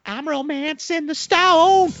I'm romancing the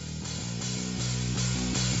stone.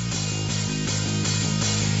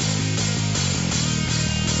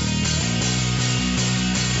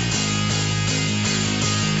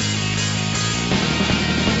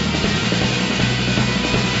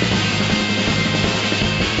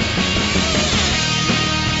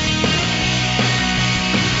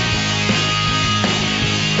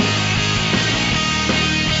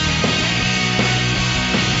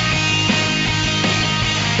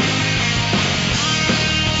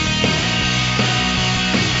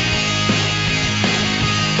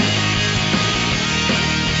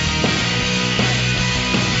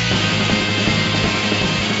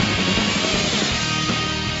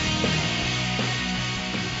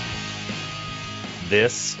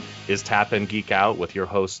 This is Tap and Geek Out with your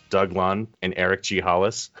hosts Doug Lund and Eric G.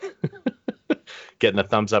 Hollis. Getting a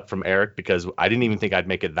thumbs up from Eric because I didn't even think I'd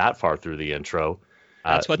make it that far through the intro.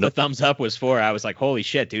 That's what the thumbs up was for. I was like, holy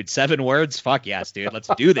shit, dude, 7 words? Fuck yes, dude. Let's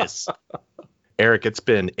do this. Eric, it's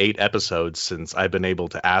been 8 episodes since I've been able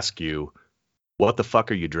to ask you, what the fuck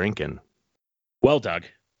are you drinking? Well, Doug,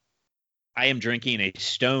 I am drinking a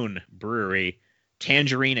Stone Brewery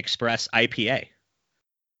Tangerine Express IPA.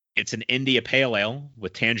 It's an India Pale Ale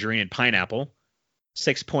with tangerine and pineapple,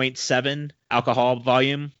 6.7 alcohol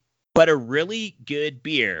volume, but a really good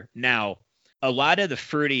beer. Now, a lot of the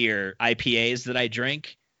fruitier IPAs that I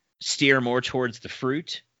drink steer more towards the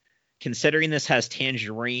fruit. Considering this has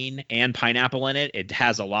tangerine and pineapple in it, it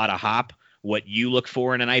has a lot of hop, what you look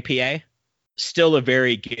for in an IPA. Still a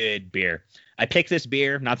very good beer. I picked this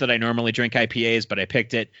beer, not that I normally drink IPAs, but I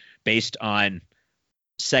picked it based on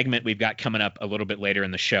segment we've got coming up a little bit later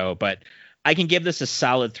in the show, but I can give this a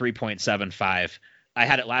solid 3.75. I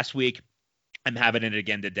had it last week. I'm having it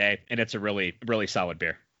again today, and it's a really, really solid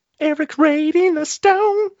beer. Eric rating the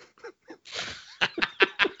Stone.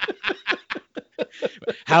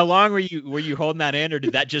 How long were you holding that in, or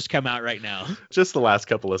did that just come out right now? Just the last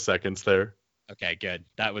couple of seconds there. Okay, good.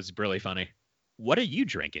 That was really funny. What are you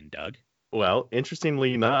drinking, Doug? Well,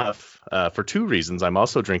 interestingly enough, for 2 reasons, I'm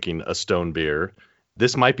also drinking a Stone beer.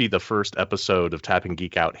 This might be the first episode of Tap and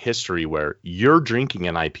Geek Out history where you're drinking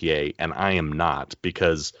an IPA and I am not,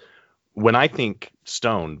 because when I think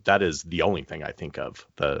Stone, that is the only thing I think of,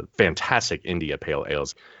 the fantastic India Pale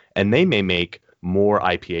Ales. And they may make more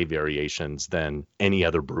IPA variations than any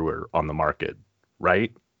other brewer on the market,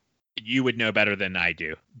 right? You would know better than I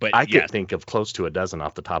do, but I yes. could think of close to a dozen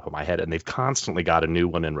off the top of my head, and they've constantly got a new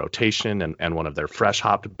one in rotation and one of their fresh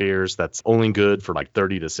hopped beers that's only good for like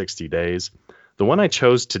 30 to 60 days. The one I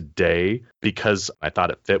chose today because I thought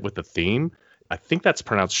it fit with the theme, I think that's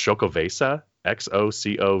pronounced Xocoveza,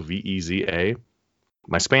 Xocoveza.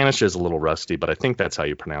 My Spanish is a little rusty, but I think that's how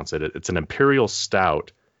you pronounce it. It's an imperial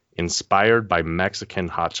stout inspired by Mexican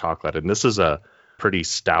hot chocolate. And this is a pretty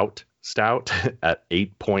stout at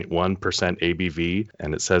 8.1% ABV.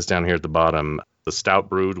 And it says down here at the bottom, the stout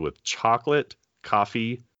brewed with chocolate,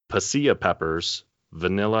 coffee, pasilla peppers,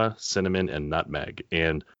 vanilla, cinnamon, and nutmeg.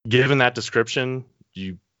 And given that description,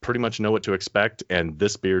 you pretty much know what to expect. And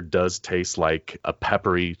this beer does taste like a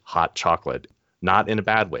peppery hot chocolate. Not in a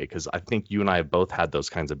bad way, because I think you and I have both had those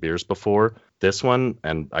kinds of beers before. This one,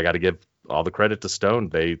 and I got to give all the credit to Stone,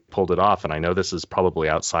 they pulled it off. And I know this is probably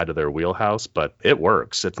outside of their wheelhouse, but it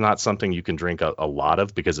works. It's not something you can drink a lot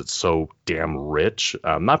of because it's so damn rich.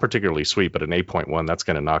 Not particularly sweet, but an 8.1, that's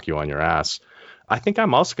going to knock you on your ass. I think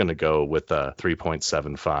I'm also going to go with a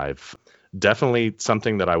 3.75. Definitely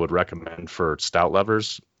something that I would recommend for stout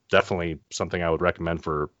lovers. Definitely something I would recommend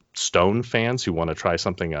for Stone fans who want to try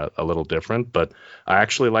something a little different. But I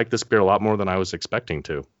actually like this beer a lot more than I was expecting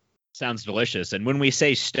to. Sounds delicious. And when we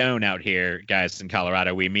say Stone out here, guys, in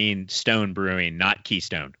Colorado, we mean Stone Brewing, not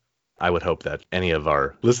Keystone. I would hope that any of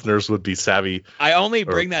our listeners would be savvy. I only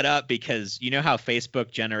bring that up because you know how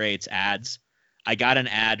Facebook generates ads? I got an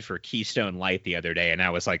ad for Keystone Light the other day, and I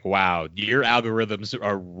was like, wow, your algorithms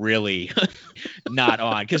are really not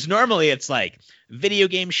on. Because normally it's like video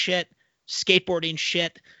game shit, skateboarding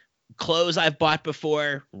shit, clothes I've bought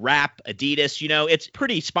before, rap, Adidas, you know, it's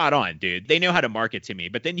pretty spot on, dude. They know how to market to me.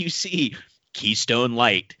 But then you see Keystone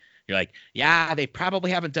Light. You're like, yeah, they probably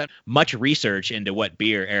haven't done much research into what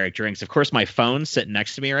beer Eric drinks. Of course, my phone's sitting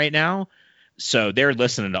next to me right now. So they're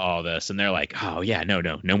listening to all this and they're like, oh, yeah,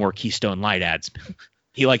 no more Keystone Light ads.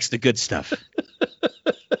 He likes the good stuff.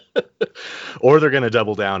 Or they're going to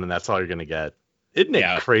double down and that's all you're going to get. Isn't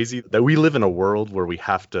it crazy that we live in a world where we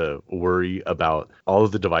have to worry about all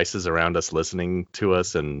of the devices around us listening to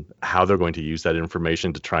us and how they're going to use that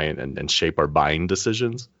information to try and shape our buying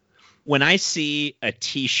decisions? When I see a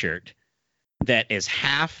T-shirt that is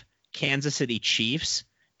half Kansas City Chiefs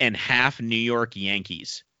and half New York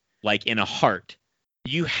Yankees, like in a heart,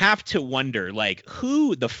 you have to wonder, like,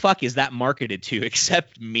 who the fuck is that marketed to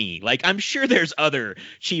except me? Like, I'm sure there's other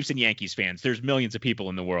Chiefs and Yankees fans. There's millions of people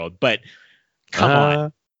in the world, but come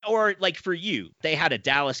on. Or like for you, they had a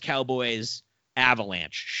Dallas Cowboys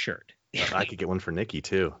Avalanche shirt. I could get one for Nikki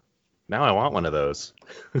too. Now I want one of those.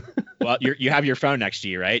 Well, you have your phone next to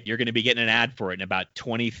you, right? You're going to be getting an ad for it in about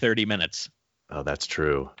 20, 30 minutes. Oh, that's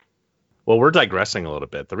true. Well, we're digressing a little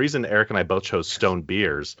bit. The reason Eric and I both chose Stone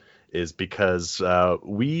Beers is because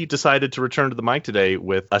we decided to return to the mic today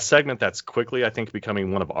with a segment that's quickly, I think,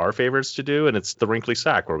 becoming one of our favorites to do, and it's the Wrinkly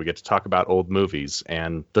Sack, where we get to talk about old movies.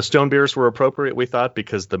 And the Stone Beers were appropriate, we thought,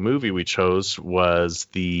 because the movie we chose was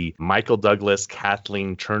the Michael Douglas,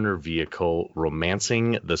 Kathleen Turner vehicle,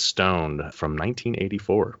 Romancing the Stone from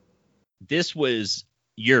 1984. This was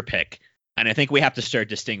your pick, and I think we have to start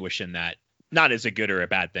distinguishing that, not as a good or a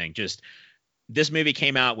bad thing, just this movie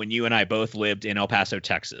came out when you and I both lived in El Paso,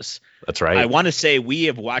 Texas. That's right. I want to say we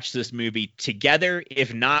have watched this movie together.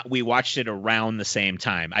 If not, we watched it around the same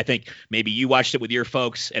time. I think maybe you watched it with your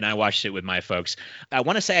folks and I watched it with my folks. I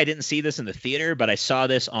want to say I didn't see this in the theater, but I saw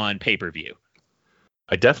this on pay-per-view.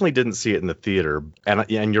 I definitely didn't see it in the theater. And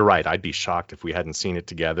you're right. I'd be shocked if we hadn't seen it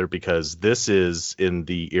together, because this is in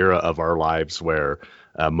the era of our lives where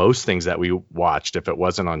most things that we watched, if it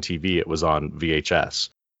wasn't on TV, it was on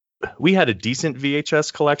VHS. We had a decent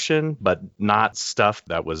VHS collection, but not stuff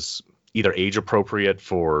that was either age appropriate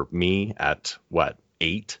for me at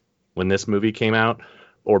 8 when this movie came out,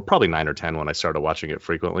 or probably 9 or 10 when I started watching it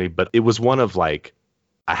frequently. But it was one of like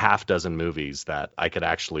a half dozen movies that I could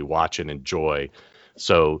actually watch and enjoy.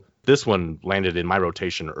 So this one landed in my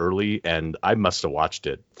rotation early, and I must have watched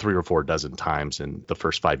it 3 or 4 dozen times in the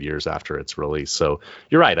first 5 years after its release. So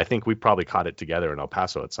you're right. I think we probably caught it together in El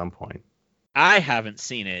Paso at some point. I haven't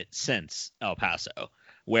seen it since El Paso,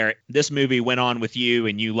 where this movie went on with you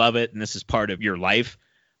and you love it and this is part of your life.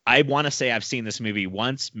 I want to say I've seen this movie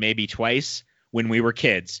once, maybe twice when we were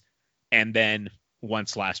kids, and then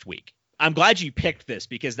once last week. I'm glad you picked this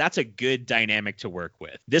because that's a good dynamic to work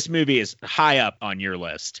with. This movie is high up on your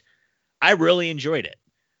list. I really enjoyed it,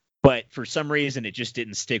 but for some reason it just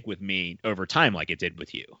didn't stick with me over time like it did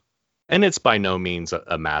with you. And it's by no means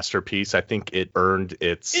a masterpiece. I think it earned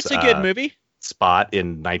It's a good movie. Spot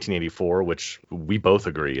in 1984, which we both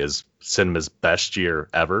agree is cinema's best year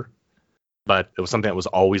ever. But it was something that was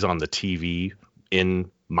always on the TV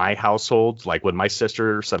in my household. Like when my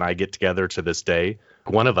sisters and I get together to this day,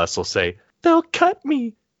 one of us will say, "They'll cut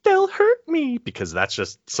me, they'll hurt me," because that's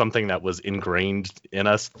just something that was ingrained in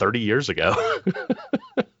us 30 years ago.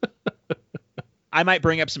 I might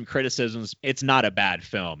bring up some criticisms. It's not a bad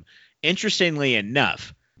film. Interestingly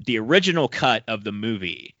enough, the original cut of the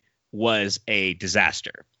movie was a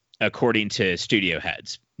disaster, according to studio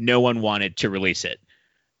heads. No one wanted to release it.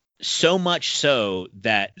 So much so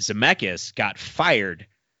that Zemeckis got fired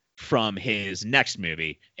from his next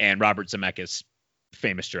movie, and Robert Zemeckis,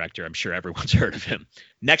 famous director, I'm sure everyone's heard of him.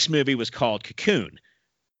 Next movie was called Cocoon.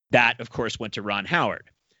 That, of course, went to Ron Howard.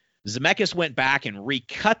 Zemeckis went back and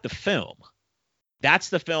recut the film. That's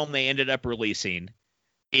the film they ended up releasing.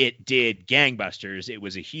 It did gangbusters. It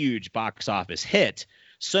was a huge box office hit,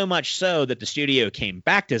 so much so that the studio came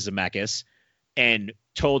back to Zemeckis and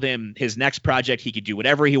told him his next project he could do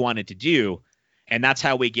whatever he wanted to do, and that's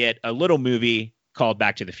how we get a little movie called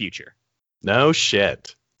Back to the Future. No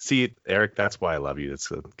shit. See, Eric, that's why I love you. It's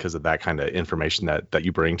because of that kind of information that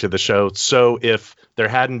you bring to the show. So if there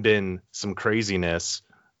hadn't been some craziness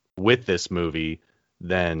with this movie,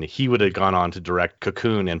 then he would have gone on to direct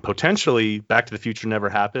Cocoon, and potentially Back to the Future never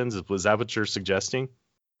happens. Was that what you're suggesting?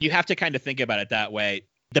 You have to kind of think about it that way.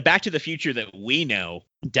 The Back to the Future that we know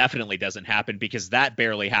definitely doesn't happen because that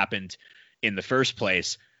barely happened in the first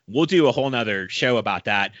place. We'll do a whole nother show about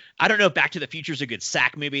that. I don't know if Back to the Future is a good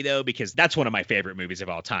sack movie, though, because that's one of my favorite movies of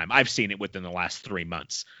all time. I've seen it within the last 3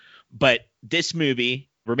 months. But this movie,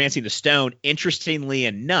 Romancing the Stone, interestingly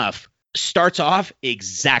enough, starts off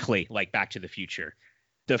exactly like Back to the Future.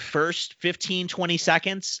 The first 15, 20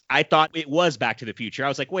 seconds, I thought it was Back to the Future. I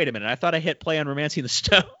was like, wait a minute, I thought I hit play on Romancing the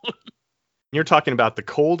Stone. You're talking about the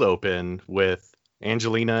cold open with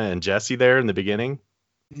Angelina and Jesse there in the beginning?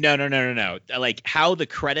 No. Like how the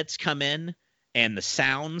credits come in and the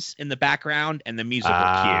sounds in the background and the musical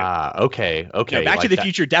cue. Okay. No, Back to the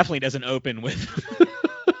Future definitely doesn't open with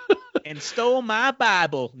and stole my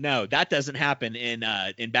Bible. No, that doesn't happen in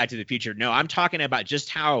Back to the Future. No, I'm talking about just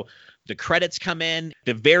how the credits come in,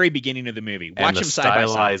 the very beginning of the movie. Watch them side by side.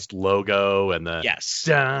 Stylized logo and the yes,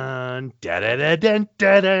 dun da da da dun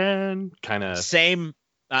da dun kind of same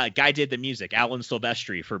guy did the music, Alan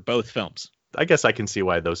Silvestri, for both films. I guess I can see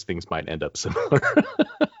why those things might end up similar.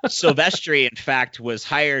 Silvestri, in fact, was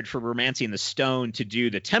hired for Romancing the Stone to do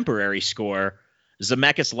the temporary score.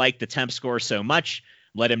 Zemeckis liked the temp score so much,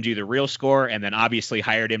 let him do the real score, and then obviously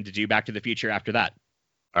hired him to do Back to the Future after that.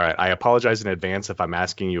 All right. I apologize in advance if I'm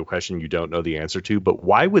asking you a question you don't know the answer to, but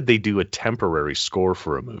why would they do a temporary score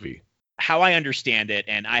for a movie? How I understand it,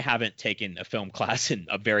 and I haven't taken a film class in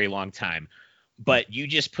a very long time, but you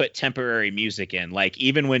just put temporary music in. Like,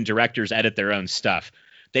 even when directors edit their own stuff,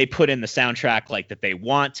 they put in the soundtrack like that they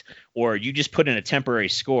want, or you just put in a temporary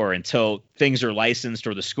score until things are licensed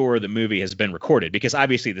or the score of the movie has been recorded, because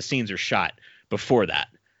obviously the scenes are shot before that.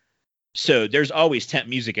 So there's always temp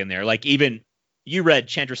music in there. Like, even you read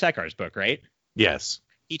Chandrasekhar's book, right? Yes.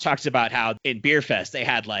 He talks about how in Beer Fest they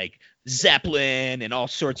had like Zeppelin and all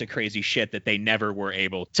sorts of crazy shit that they never were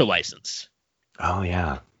able to license. Oh,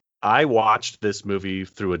 yeah. I watched this movie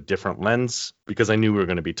through a different lens because I knew we were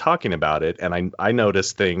going to be talking about it. And I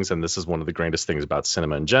noticed things, and this is one of the greatest things about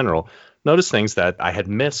cinema in general, noticed things that I had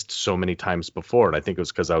missed so many times before. And I think it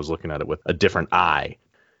was because I was looking at it with a different eye.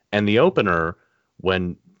 And the opener,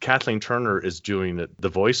 when Kathleen Turner is doing the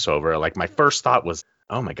voiceover, like my first thought was,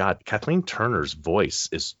 oh my God, Kathleen Turner's voice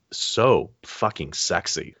is so fucking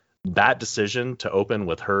sexy. That decision to open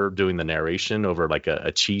with her doing the narration over like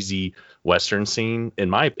a cheesy Western scene,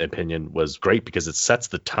 in my opinion, was great because it sets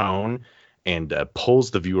the tone and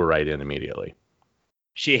pulls the viewer right in immediately.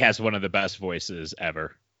 She has one of the best voices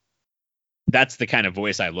ever. That's the kind of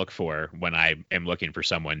voice I look for when I am looking for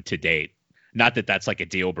someone to date. Not that that's like a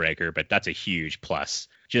deal breaker, but that's a huge plus.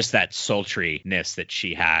 Just that sultriness that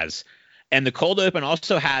she has. And the cold open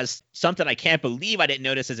also has something I can't believe I didn't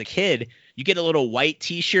notice as a kid. You get a little white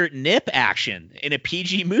t-shirt nip action in a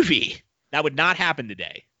PG movie. That would not happen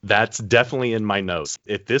today. That's definitely in my notes.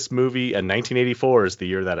 If this movie in 1984 is the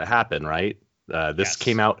year that it happened, right? This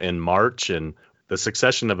came out in March, and the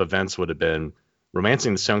succession of events would have been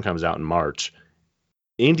Romancing the Stone comes out in March.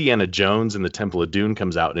 Indiana Jones and the Temple of Doom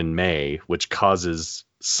comes out in May, which causes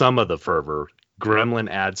some of the fervor. Gremlin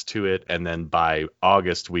adds to it, and then by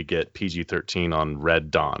August we get PG-13 on Red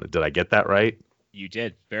Dawn. Did I get that right? You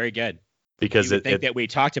did. Very good. Because you would think that we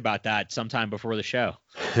talked about that sometime before the show.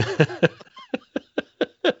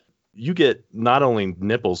 You get not only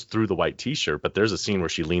nipples through the white t-shirt, but there's a scene where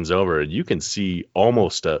she leans over and you can see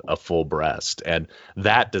almost a full breast. And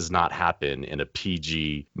that does not happen in a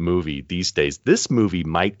PG movie these days. This movie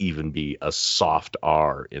might even be a soft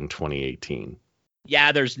R in 2018.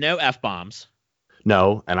 Yeah, there's no F-bombs.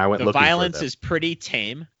 No, and I went looking for them. The violence is pretty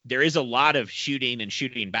tame. There is a lot of shooting and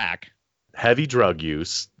shooting back. Heavy drug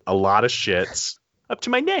use, a lot of shits. Up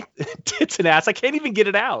to my neck, tits and ass. I can't even get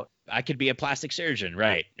it out. I could be a plastic surgeon.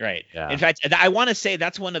 Right. Yeah. In fact, I want to say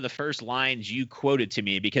that's one of the first lines you quoted to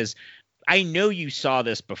me, because I know you saw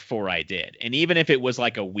this before I did. And even if it was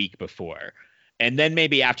like a week before, and then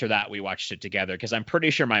maybe after that we watched it together, because I'm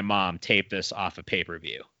pretty sure my mom taped this off a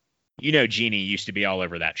pay-per-view. You know, Jeannie used to be all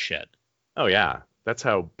over that shit. Oh, yeah. That's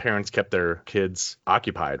how parents kept their kids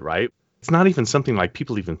occupied, right? It's not even something like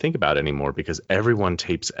people even think about anymore because everyone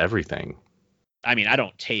tapes everything. I mean, I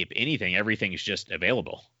don't tape anything. Everything's just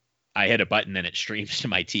available. I hit a button and it streams to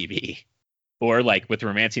my TV. Or like with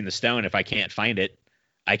Romancing the Stone, if I can't find it,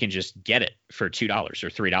 I can just get it for $2 or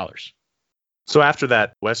 $3. So after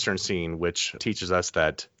that Western scene, which teaches us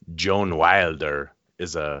that Joan Wilder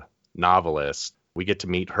is a novelist, we get to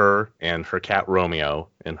meet her and her cat Romeo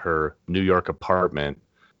in her New York apartment.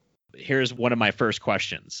 Here's one of my first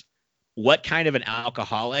questions. What kind of an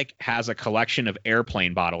alcoholic has a collection of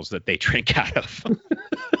airplane bottles that they drink out of?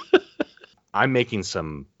 I'm making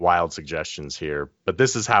some wild suggestions here, but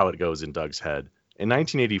this is how it goes in Doug's head. In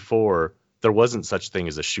 1984, there wasn't such thing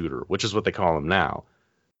as a shooter, which is what they call them now.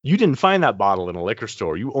 You didn't find that bottle in a liquor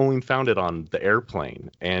store. You only found it on the airplane.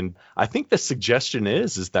 And I think the suggestion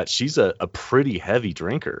is that she's a pretty heavy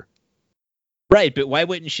drinker. Right, but why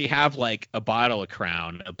wouldn't she have like a bottle of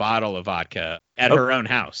Crown, a bottle of vodka at her own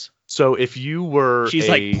house? So if you were She's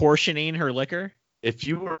like portioning her liquor? If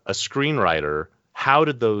you were a screenwriter, how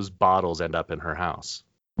did those bottles end up in her house?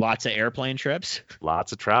 Lots of airplane trips.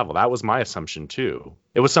 Lots of travel. That was my assumption too.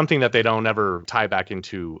 It was something that they don't ever tie back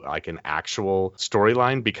into like an actual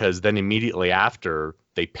storyline, because then immediately after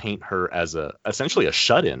they paint her as essentially a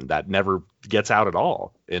shut-in that never gets out at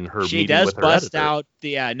all in her she meeting does with her bust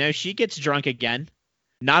editor. out no, she gets drunk again.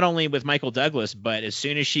 Not only with Michael Douglas, but as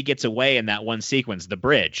soon as she gets away in that one sequence, the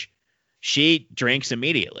bridge, she drinks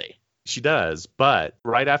immediately. She does, but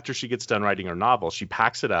right after she gets done writing her novel, she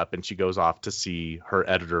packs it up and she goes off to see her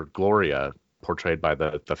editor, Gloria, portrayed by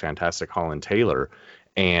the fantastic Holland Taylor.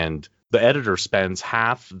 And The editor spends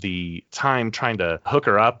half the time trying to hook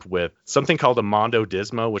her up with something called a mondo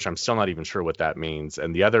dismo, which I'm still not even sure what that means,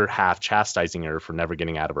 and the other half chastising her for never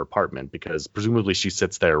getting out of her apartment because presumably she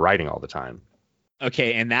sits there writing all the time.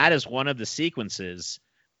 Okay, and that is one of the sequences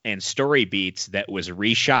and story beats that was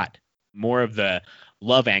reshot. More of the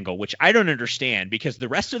love angle, which I don't understand because the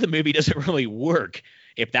rest of the movie doesn't really work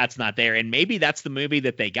if that's not there. And maybe that's the movie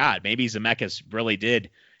that they got. Maybe Zemeckis really did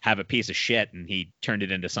have a piece of shit and he turned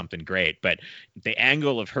it into something great. But the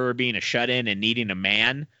angle of her being a shut-in and needing a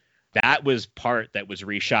man, that was part that was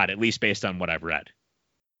reshot, at least based on what I've read.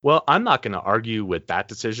 Well, I'm not going to argue with that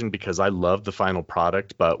decision because I love the final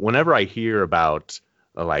product. But whenever I hear about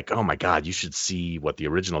like, oh my God, you should see what the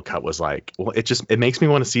original cut was like. Well, it makes me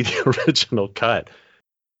want to see the original cut.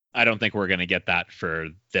 I don't think we're going to get that for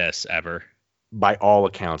this ever. By all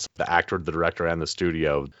accounts, the actor, the director, and the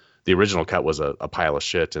studio, the original cut was a pile of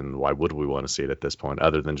shit. And why would we want to see it at this point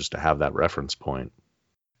other than just to have that reference point?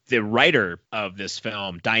 The writer of this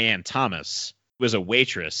film, Diane Thomas, was a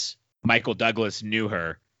waitress. Michael Douglas knew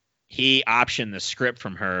her. He optioned the script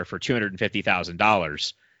from her for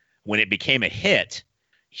 $250,000. When it became a hit,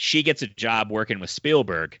 she gets a job working with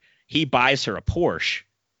Spielberg. He buys her a Porsche.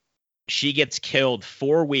 She gets killed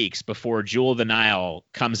 4 weeks before Jewel of the Nile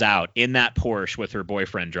comes out in that Porsche with her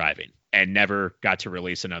boyfriend driving and never got to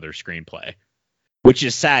release another screenplay, which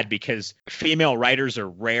is sad because female writers are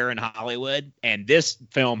rare in Hollywood, and this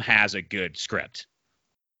film has a good script.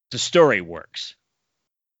 The story works.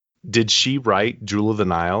 Did she write Jewel of the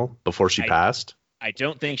Nile before she passed? I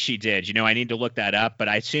don't think she did. You know, I need to look that up, but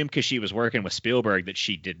I assume because she was working with Spielberg that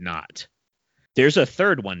she did not. There's a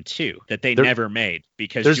third one, too, that they never made.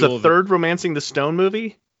 Because there's a third Romancing the Stone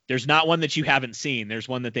movie? There's not one that you haven't seen. There's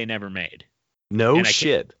one that they never made. No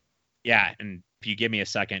shit. Yeah, and if you give me a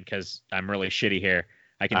second, because I'm really shitty here,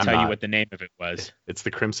 I can tell you what the name of it was. It's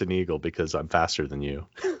the Crimson Eagle because I'm faster than you.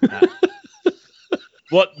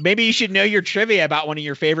 Well, maybe you should know your trivia about one of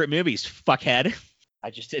your favorite movies, fuckhead. I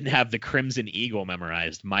just didn't have the Crimson Eagle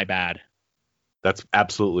memorized. My bad. That's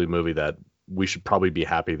absolutely a movie that we should probably be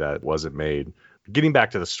happy that wasn't made. Getting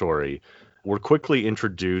back to the story, we're quickly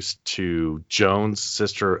introduced to Joan's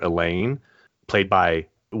sister, Elaine, played by,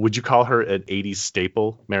 would you call her an 80s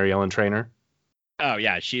staple, Mary Ellen Trainor? Oh,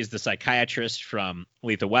 yeah. She's the psychiatrist from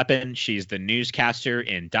Lethal Weapon. She's the newscaster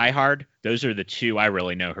in Die Hard. Those are the two I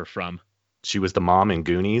really know her from. She was the mom in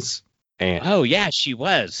Goonies. And oh, yeah, she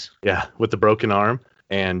was. Yeah, with the broken arm.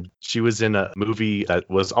 And she was in a movie that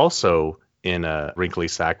was also in a wrinkly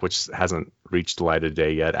sack, which hasn't reached the light of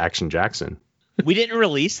day yet, Action Jackson. We didn't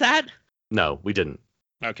release that? No, we didn't.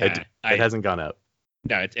 Okay. It hasn't gone up.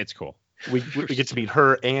 No, it's cool. We get to meet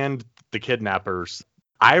her and the kidnappers.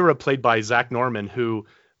 Ira, played by Zach Norman, who,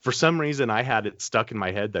 for some reason, I had it stuck in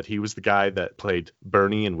my head that he was the guy that played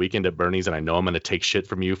Bernie in Weekend at Bernie's, and I know I'm going to take shit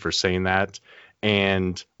from you for saying that.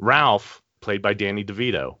 And Ralph, played by Danny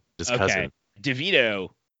DeVito, his cousin. DeVito,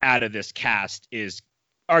 out of this cast, is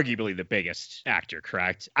arguably the biggest actor,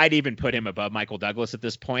 correct? I'd even put him above Michael Douglas at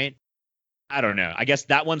this point. I don't know. I guess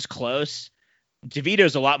that one's close.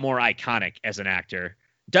 DeVito's a lot more iconic as an actor.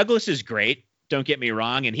 Douglas is great, don't get me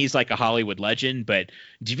wrong, and he's like a Hollywood legend, but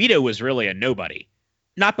DeVito was really a nobody.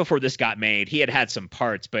 Not before this got made. He had some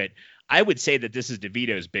parts, but I would say that this is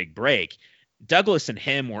DeVito's big break. Douglas and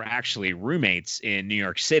him were actually roommates in New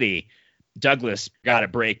York City. Douglas got a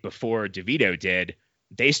break before DeVito did.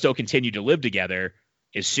 They still continued to live together.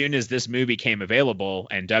 As soon as this movie came available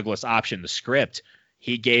and Douglas optioned the script,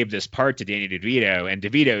 he gave this part to Danny DeVito, and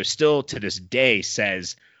DeVito still to this day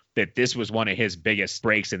says that this was one of his biggest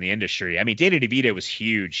breaks in the industry. I mean, Danny DeVito was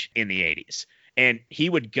huge in the 80s, and he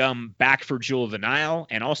would come back for Jewel of the Nile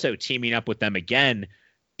and also teaming up with them again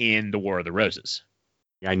in The War of the Roses.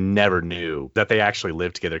 I never knew that they actually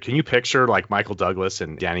lived together. Can you picture like Michael Douglas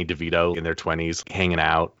and Danny DeVito in their 20s hanging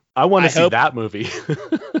out? I want to see that movie.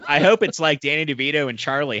 I hope it's like Danny DeVito and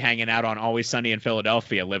Charlie hanging out on Always Sunny in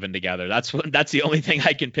Philadelphia, living together. That's the only thing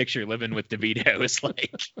I can picture living with DeVito is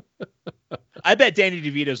like. I bet Danny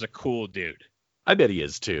DeVito's a cool dude. I bet he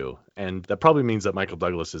is too, and that probably means that Michael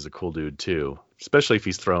Douglas is a cool dude too, especially if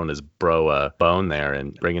he's throwing his bro a bone there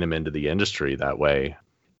and bringing him into the industry that way.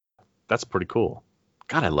 That's pretty cool.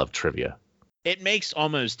 God, I love trivia. It makes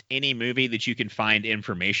almost any movie that you can find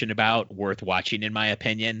information about worth watching, in my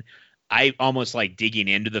opinion. I almost like digging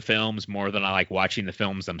into the films more than I like watching the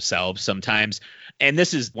films themselves sometimes. And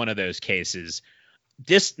this is one of those cases.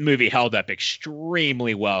 This movie held up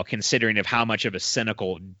extremely well, considering of how much of a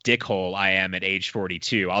cynical dickhole I am at age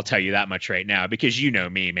 42. I'll tell you that much right now, because you know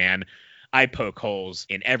me, man. I poke holes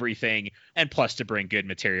in everything, and plus to bring good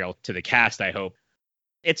material to the cast, I hope.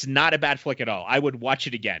 It's not a bad flick at all. I would watch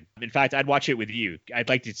it again. In fact, I'd watch it with you. I'd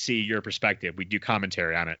like to see your perspective. We do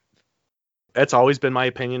commentary on it. It's always been my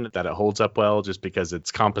opinion that it holds up well just because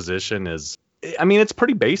its composition is, I mean, it's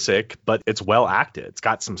pretty basic, but it's well acted. It's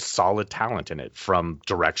got some solid talent in it, from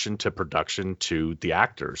direction to production to the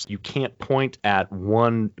actors. You can't point at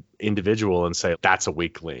one individual and say, that's a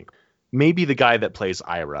weak link. Maybe the guy that plays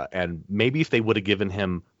Ira, and maybe if they would have given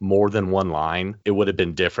him more than one line, it would have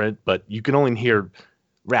been different. But you can only hear,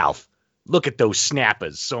 Ralph, look at those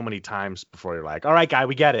snappers so many times before you're like, all right, guy,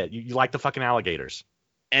 we get it. You like the fucking alligators.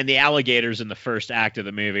 And the alligators in the first act of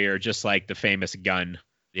the movie are just like the famous gun.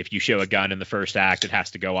 If you show a gun in the first act, it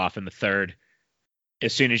has to go off in the third.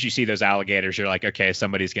 As soon as you see those alligators, you're like, okay,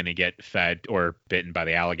 somebody's going to get fed or bitten by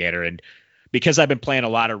the alligator. And because I've been playing a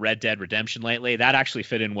lot of Red Dead Redemption lately, that actually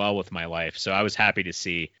fit in well with my life. So I was happy to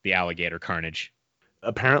see the alligator carnage.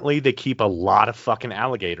 Apparently they keep a lot of fucking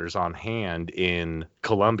alligators on hand in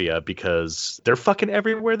Colombia because they're fucking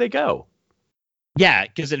everywhere they go. Yeah,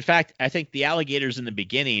 because in fact, I think the alligators in the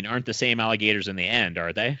beginning aren't the same alligators in the end,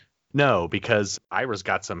 are they? No, because Ira's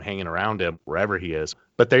got some hanging around him wherever he is.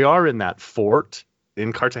 But they are in that fort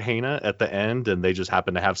in Cartagena at the end, and they just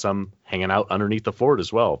happen to have some hanging out underneath the fort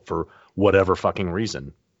as well for whatever fucking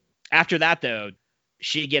reason. After that, though,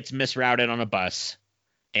 she gets misrouted on a bus,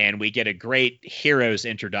 and we get a great hero's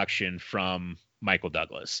introduction from Michael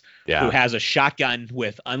Douglas, who has a shotgun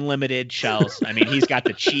with unlimited shells. I mean, he's got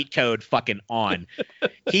the cheat code fucking on.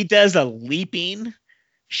 He does a leaping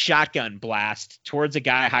shotgun blast towards a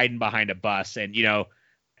guy hiding behind a bus, and, you know,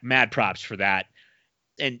 mad props for that.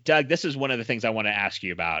 And Doug, this is one of the things I want to ask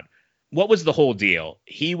you about. What was the whole deal?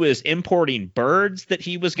 He was importing birds that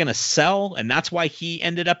he was going to sell, and that's why he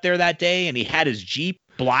ended up there that day, and he had his Jeep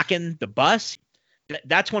blocking the bus.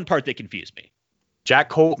 That's one part that confused me. Jack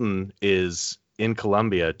Colton is in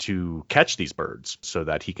Colombia to catch these birds so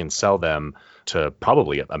that he can sell them to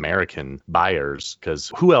probably American buyers,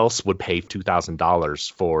 because who else would pay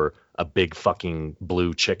 $2,000 for a big fucking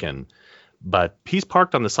blue chicken? But he's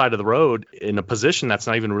parked on the side of the road in a position that's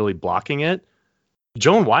not even really blocking it.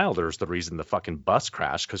 Joan Wilder is the reason the fucking bus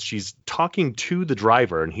crashed, because she's talking to the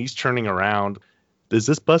driver and he's turning around. Is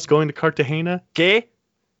this bus going to Cartagena? ¿Qué?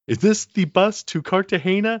 Is this the bus to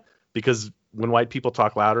Cartagena? Because when white people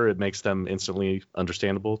talk louder, it makes them instantly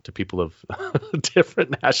understandable to people of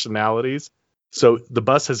different nationalities. So the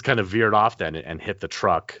bus has kind of veered off then and hit the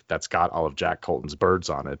truck that's got all of Jack Colton's birds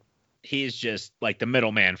on it. He's just like the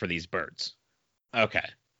middleman for these birds. Okay.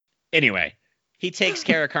 Anyway, he takes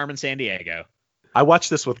care of Carmen Sandiego. I watched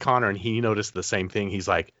this with Connor, and he noticed the same thing. He's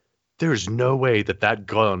like, there's no way that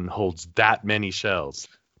gun holds that many shells.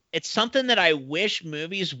 It's something that I wish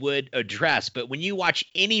movies would address, but when you watch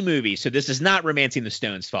any movie, so this is not Romancing the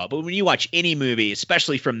Stone's fault, but when you watch any movie,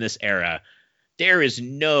 especially from this era, there is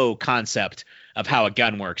no concept of how a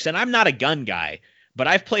gun works. And I'm not a gun guy, but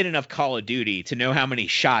I've played enough Call of Duty to know how many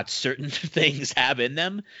shots certain things have in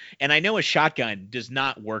them. And I know a shotgun does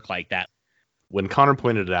not work like that. When Connor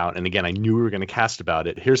pointed it out, and again, I knew we were going to cast about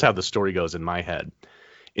it, here's how the story goes in my head.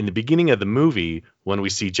 In the beginning of the movie, when we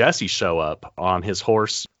see Jesse show up on his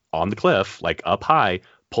horse on the cliff, like up high,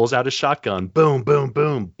 pulls out his shotgun, boom, boom,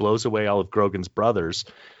 boom, blows away all of Grogan's brothers.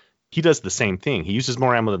 He does the same thing. He uses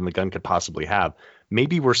more ammo than the gun could possibly have.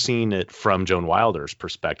 Maybe we're seeing it from Joan Wilder's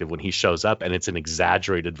perspective when he shows up, and it's an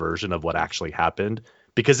exaggerated version of what actually happened,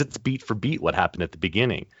 because it's beat for beat what happened at the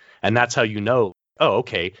beginning. And that's how you know, oh,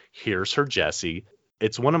 okay, here's her Jesse.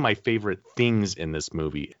 It's one of my favorite things in this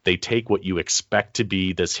movie. They take what you expect to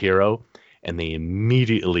be this hero, and they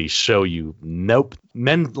immediately show you, nope,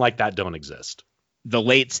 men like that don't exist. The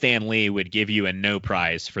late Stan Lee would give you a no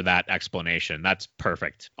prize for that explanation. That's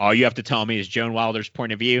perfect. All you have to tell me is Joan Wilder's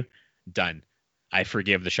point of view. Done. I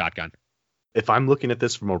forgive the shotgun. If I'm looking at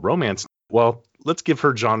this from a romance, well, let's give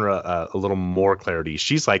her genre a little more clarity.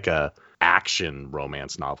 She's like a action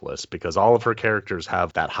romance novelist, because all of her characters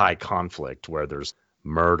have that high conflict where there's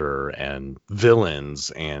murder and villains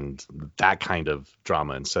and that kind of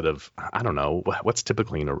drama, instead of, I don't know, what's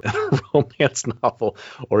typically in a romance novel,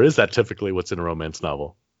 or is that typically what's in a romance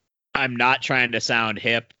novel? I'm not trying to sound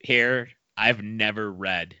hip here. I've never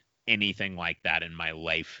read anything like that in my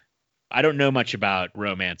life. I don't know much about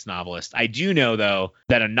romance novelists. I do know, though,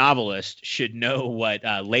 that a novelist should know what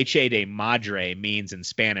leche de madre means in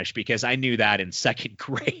Spanish, because I knew that in second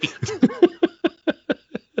grade.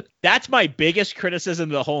 That's my biggest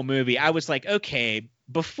criticism of the whole movie. I was like, okay,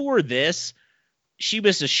 before this, she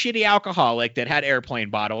was a shitty alcoholic that had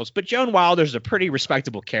airplane bottles, but Joan Wilder's a pretty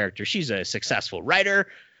respectable character. She's a successful writer.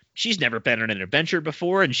 She's never been on an adventure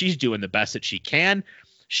before, and she's doing the best that she can.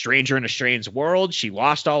 stranger in a strange world. She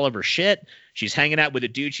lost all of her shit. She's hanging out with a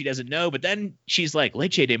dude she doesn't know. But then she's like,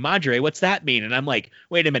 Leche de Madre, what's that mean? And I'm like,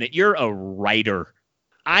 wait a minute, you're a writer.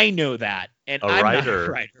 I know that. And I'm not a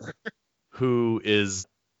writer. Who is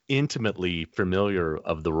intimately familiar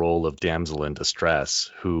of the role of damsel in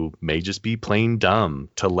distress, who may just be plain dumb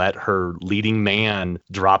to let her leading man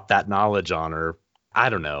drop that knowledge on her. I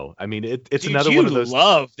don't know. I mean, it's Dude, another one of those. You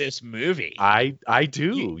love this movie. I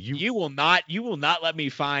do. You will not let me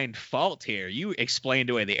find fault here. You explained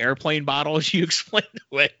away the airplane bottles. You explained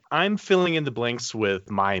away. I'm filling in the blanks with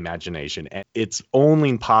my imagination, and it's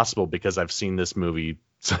only possible because I've seen this movie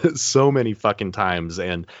so many fucking times,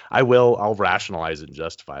 and I'll rationalize it and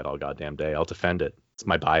justify it all goddamn day. I'll defend it. It's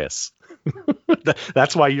my bias.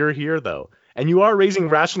 That's why you're here, though. And you are raising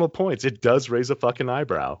rational points. It does raise a fucking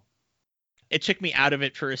eyebrow. It took me out of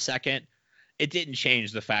it for a second. It didn't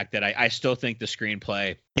change the fact that I still think the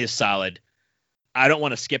screenplay is solid. I don't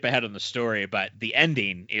want to skip ahead on the story, but the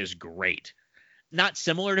ending is great. Not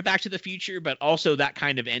similar to Back to the Future, but also that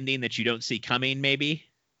kind of ending that you don't see coming, maybe.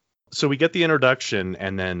 So we get the introduction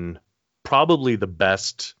and then probably the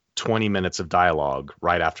best 20 minutes of dialogue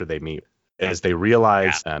right after they meet as they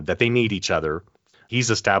realize that they need each other. He's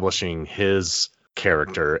establishing his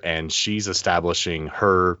character and she's establishing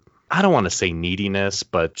her, I don't want to say neediness,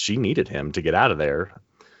 but she needed him to get out of there.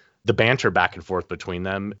 The banter back and forth between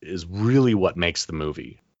them is really what makes the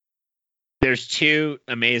movie. There's two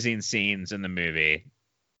amazing scenes in the movie.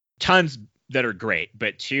 Tons that are great,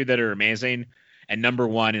 but two that are amazing. And number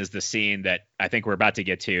one is the scene that I think we're about to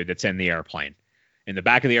get to that's in the airplane. In the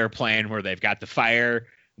back of the airplane where they've got the fire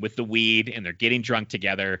with the weed and they're getting drunk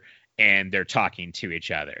together and they're talking to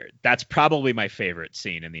each other. That's probably my favorite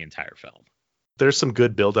scene in the entire film. There's some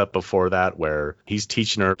good buildup before that where he's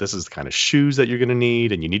teaching her this is the kind of shoes that you're going to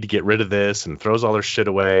need and you need to get rid of this, and throws all her shit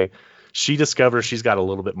away. She discovers she's got a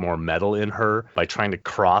little bit more metal in her by trying to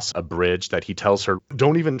cross a bridge that he tells her,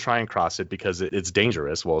 don't even try and cross it because it's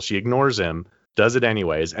dangerous. Well, she ignores him, does it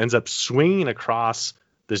anyways, ends up swinging across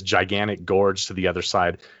this gigantic gorge to the other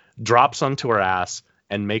side, drops onto her ass,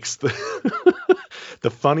 and makes the the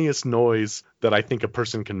funniest noise that I think a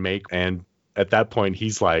person can make. And at that point,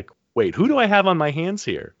 he's like, wait, who do I have on my hands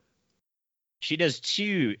here? She does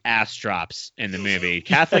two ass drops in the movie.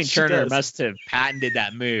 Kathleen Turner must have patented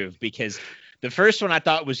that move, because the first one I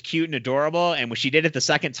thought was cute and adorable, and when she did it the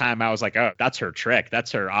second time, I was like, oh, that's her trick.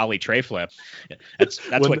 That's her Ollie tray flip. That's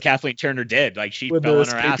what Kathleen Turner did. Like, she fell on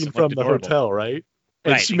her ass and from looked the adorable. Hotel, right?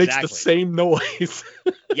 And right, she makes the same noise.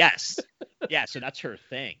 Yes. Yeah, so that's her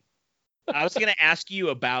thing. I was going to ask you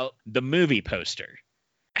about the movie poster.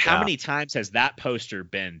 How many times has that poster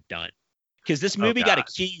been done? Because this movie got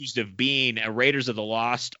accused of being a Raiders of the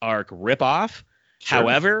Lost Ark ripoff. Sure.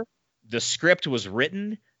 However, the script was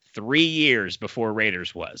written 3 years before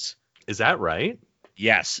Raiders was. Is that right?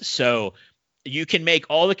 Yes. So you can make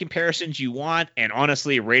all the comparisons you want. And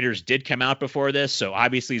honestly, Raiders did come out before this. So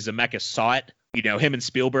obviously Zemeckis saw it. You know, him and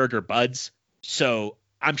Spielberg are buds. So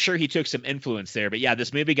I'm sure he took some influence there. But yeah,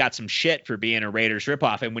 this movie got some shit for being a Raiders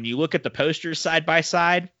ripoff. And when you look at the posters side by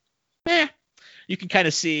side, you can kind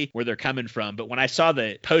of see where they're coming from. But when I saw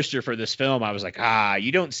the poster for this film, I was like,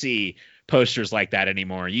 you don't see posters like that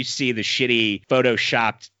anymore. You see the shitty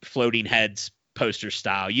photoshopped floating heads poster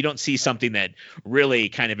style. You don't see something that really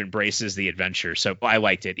kind of embraces the adventure. So I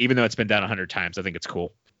liked it. Even though it's been done 100 times, I think it's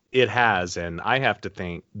cool. It has, and I have to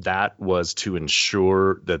think that was to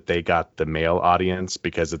ensure that they got the male audience,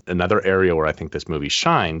 because another area where I think this movie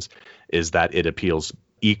shines is that it appeals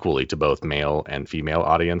equally to both male and female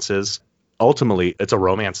audiences. Ultimately, it's a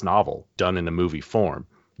romance novel done in a movie form,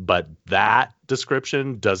 but that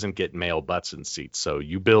description doesn't get male butts in seats. So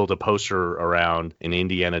you build a poster around an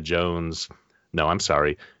Indiana Jones. No, I'm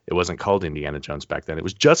sorry. It wasn't called Indiana Jones back then. It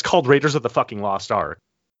was just called Raiders of the fucking Lost Ark.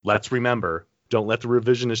 Let's remember, don't let the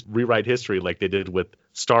revisionists rewrite history like they did with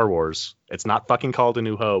Star Wars. It's not fucking called A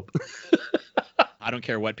New Hope. I don't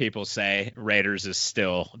care what people say. Raiders is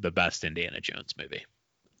still the best Indiana Jones movie.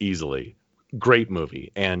 Easily. Great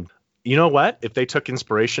movie. And you know what? If they took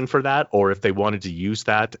inspiration for that, or if they wanted to use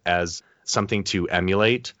that as something to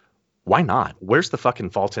emulate, why not? Where's the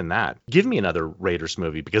fucking fault in that? Give me another Raiders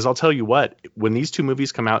movie, because I'll tell you what, when these two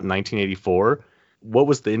movies come out in 1984, what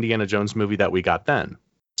was the Indiana Jones movie that we got then?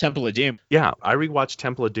 Temple of Doom. Yeah, I rewatched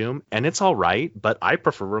Temple of Doom, and it's all right, but I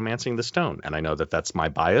prefer Romancing the Stone. And I know that that's my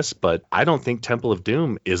bias, but I don't think Temple of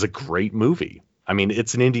Doom is a great movie. I mean,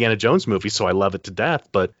 it's an Indiana Jones movie, so I love it to death.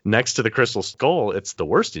 But next to The Crystal Skull, it's the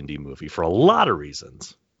worst indie movie for a lot of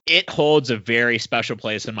reasons. It holds a very special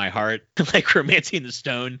place in my heart, like Romancing the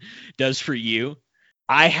Stone does for you.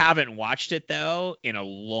 I haven't watched it though in a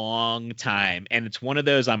long time, and it's one of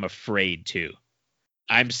those I'm afraid to.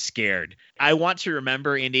 I'm scared. I want to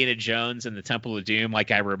remember Indiana Jones and the Temple of Doom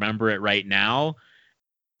like I remember it right now.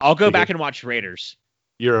 I'll go back and watch Raiders.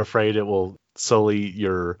 You're afraid it will sully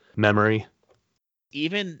your memory?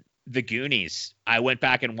 Even The Goonies, I went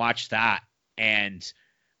back and watched that, and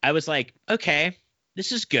I was like, okay,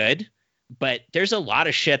 this is good. But there's a lot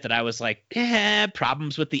of shit that I was like,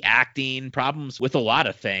 problems with the acting, problems with a lot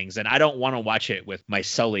of things. And I don't want to watch it with my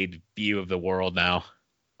sullied view of the world now.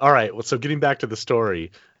 All right. Well, so getting back to the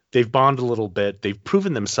story, they've bonded a little bit. They've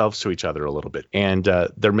proven themselves to each other a little bit. And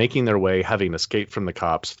they're making their way, having escaped from the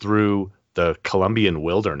cops through the Colombian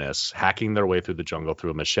wilderness, hacking their way through the jungle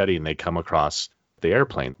through a machete. And they come across the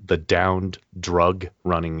airplane, the downed,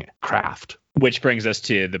 drug-running craft. Which brings us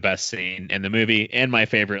to the best scene in the movie and my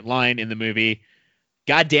favorite line in the movie.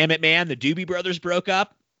 God damn it, man, the Doobie Brothers broke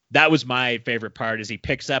up. That was my favorite part, as he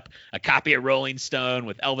picks up a copy of Rolling Stone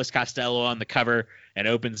with Elvis Costello on the cover and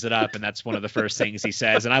opens it up, and that's one of the first things he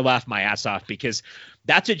says. And I laughed my ass off because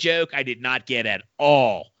that's a joke I did not get at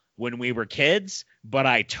all when we were kids, but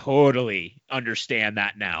I totally understand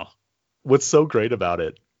that now. What's so great about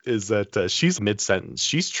it is that she's mid-sentence.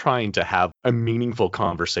 She's trying to have a meaningful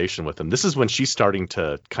conversation with him. This is when she's starting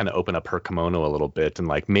to kind of open up her kimono a little bit and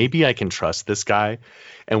like, maybe I can trust this guy.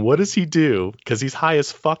 And what does he do? Because he's high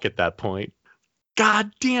as fuck at that point.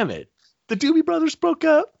 God damn it. The Doobie Brothers broke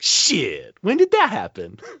up? Shit. When did that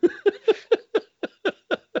happen?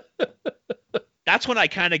 That's when I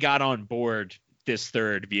kind of got on board this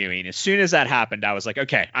third viewing. As soon as that happened, I was like,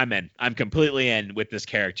 okay, I'm in. I'm completely in with this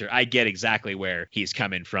character. I get exactly where he's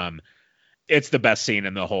coming from. It's the best scene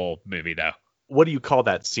in the whole movie, though. What do you call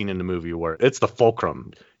that scene in the movie where it's the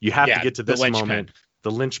fulcrum? You have to get to this moment, the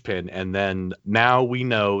linchpin, and then now we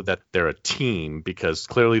know that they're a team because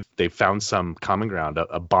clearly they found some common ground,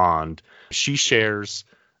 a bond. She shares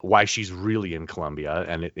why she's really in Colombia,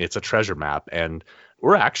 and it's a treasure map, and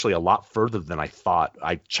we're actually a lot further than I thought.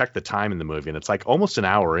 I checked the time in the movie, and it's like almost an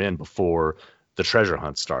hour in before the treasure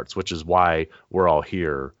hunt starts, which is why we're all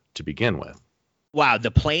here to begin with. Wow, the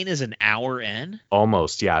plane is an hour in?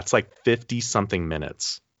 Almost, yeah. It's like 50-something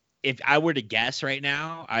minutes. If I were to guess right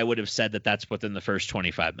now, I would have said that that's within the first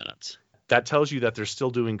 25 minutes. That tells you that they're still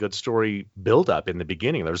doing good story build-up in the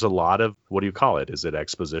beginning. There's a lot of, what do you call it? Is it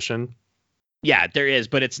exposition? Yeah, there is,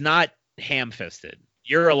 but it's not ham-fisted.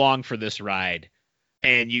 You're along for this ride.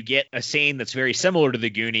 And you get a scene that's very similar to the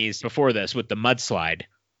Goonies before this with the mudslide.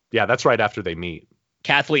 Yeah, that's right after they meet.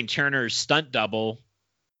 Kathleen Turner's stunt double,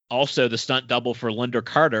 also the stunt double for Lynda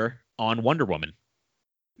Carter on Wonder Woman.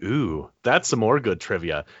 Ooh, that's some more good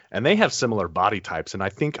trivia. And they have similar body types. And I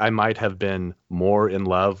think I might have been more in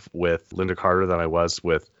love with Lynda Carter than I was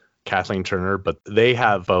with Kathleen Turner. But they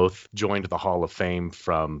have both joined the Hall of Fame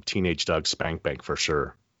from Teenage Doug Spankbank for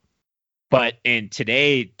sure. But in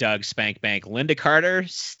today, Doug Spankbank, Lynda Carter,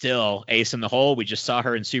 still ace in the hole. We just saw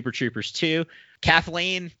her in Super Troopers 2.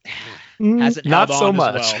 Kathleen hasn't not held so on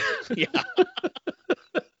much. As well. Yeah.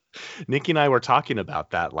 Nikki and I were talking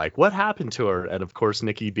about that. Like, what happened to her? And of course,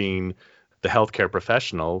 Nikki being the healthcare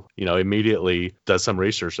professional, immediately does some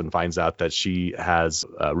research and finds out that she has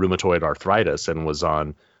rheumatoid arthritis and was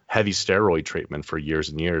on heavy steroid treatment for years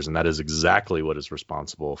and years. And that is exactly what is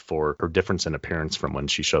responsible for her difference in appearance from when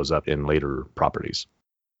she shows up in later properties.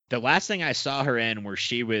 The last thing I saw her in where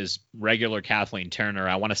she was regular Kathleen Turner,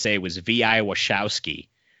 I want to say was V.I. Wachowski,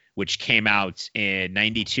 which came out in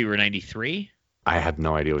 92 or 93. I had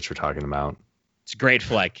no idea what you're talking about. It's a great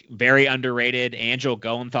flick. Very underrated. Angel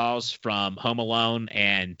Golenthal's from Home Alone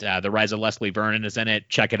and The Rise of Leslie Vernon is in it.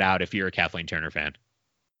 Check it out if you're a Kathleen Turner fan.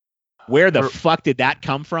 Where the fuck did that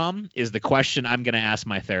come from is the question I'm going to ask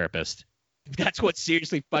my therapist. That's what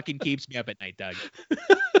seriously fucking keeps me up at night, Doug.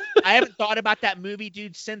 I haven't thought about that movie,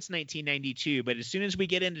 dude, since 1992. But as soon as we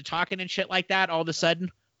get into talking and shit like that, all of a sudden,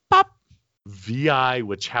 pop. V.I.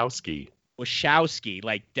 Wachowski. Wachowski,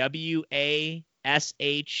 like W-A-S-H-A-W-S-K-I,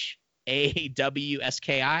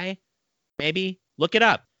 maybe? Look it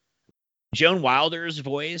up. Joan Wilder's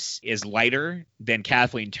voice is lighter than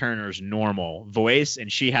Kathleen Turner's normal voice, and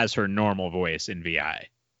she has her normal voice in VI.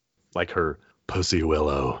 Like her Pussy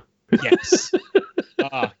Willow. Yes.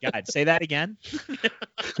 Oh, God. Say that again.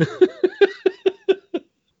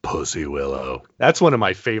 Pussy Willow. That's one of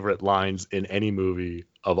my favorite lines in any movie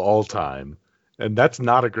of all time. And that's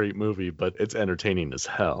not a great movie, but it's entertaining as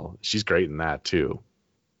hell. She's great in that, too.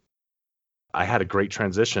 I had a great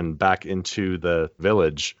transition back into the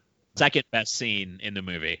village. Second best scene in the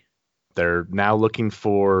movie. They're now looking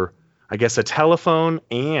for, I guess, a telephone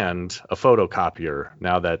and a photocopier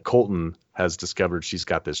now that Colton has discovered she's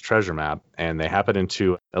got this treasure map, and they happen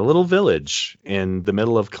into a little village in the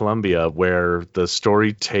middle of Colombia where the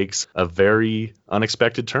story takes a very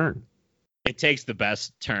unexpected turn. It takes the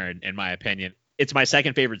best turn, in my opinion. It's my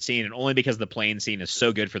second favorite scene, and only because the plane scene is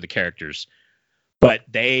so good for the characters. But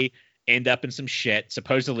they end up in some shit.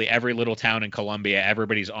 Supposedly every little town in Colombia,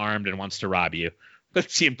 everybody's armed and wants to rob you.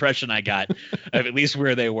 That's the impression I got of at least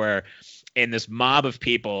where they were. And this mob of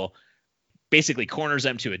people basically corners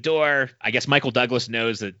them to a door. I guess Michael Douglas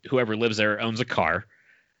knows that whoever lives there owns a car.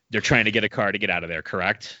 They're trying to get a car to get out of there,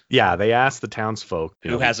 correct? Yeah, they ask the townsfolk.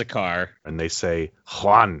 Who has a car? And they say,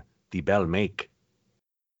 Juan, the bell make.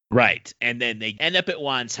 Right. And then they end up at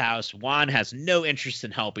Juan's house. Juan has no interest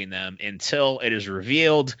in helping them until it is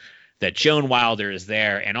revealed that Joan Wilder is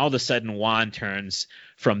there. And all of a sudden, Juan turns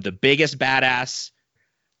from the biggest badass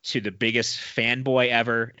to the biggest fanboy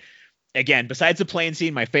ever. Again, besides the plane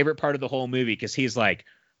scene, my favorite part of the whole movie, because he's like,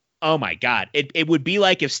 oh my God, it would be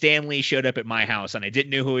like if Stan Lee showed up at my house and I didn't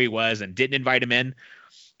know who he was and didn't invite him in.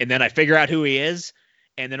 And then I figure out who he is.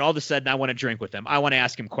 And then all of a sudden I want to drink with him. I want to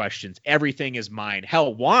ask him questions. Everything is mine.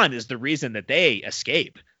 Hell, Juan is the reason that they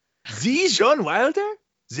escape. The Joan Wilder?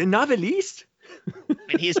 The novelist?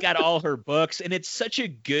 And he's got all her books. And it's such a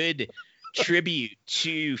good tribute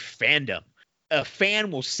to fandom. A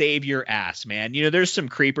fan will save your ass, man. You know, there's some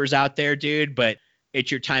creepers out there, dude, but at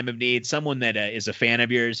your time of need, someone that is a fan of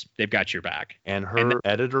yours, they've got your back. And her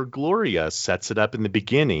editor, Gloria, sets it up in the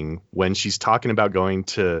beginning when she's talking about going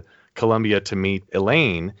to Colombia to meet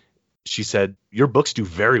Elaine. She said, your books do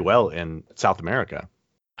very well in South America.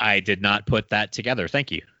 I did not put that together.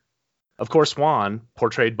 Thank you. Of course, Juan,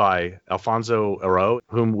 portrayed by Alfonso Arau,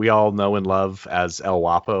 whom we all know and love as El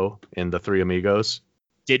Guapo in The Three Amigos.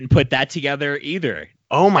 Didn't put that together either.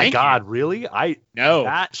 Oh my God, really? No.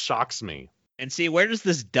 That shocks me. And see, where does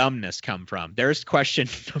this dumbness come from? There's question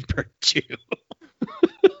number 2.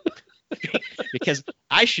 Because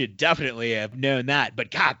I should definitely have known that.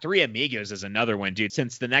 But God, Three Amigos is another one, dude.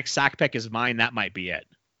 Since the next sack pick is mine, that might be it.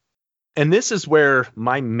 And this is where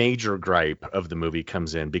my major gripe of the movie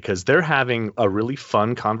comes in, because they're having a really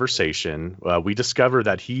fun conversation. We discover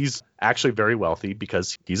that he's actually very wealthy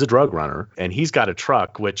because he's a drug runner and he's got a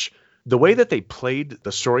truck, which the way that they played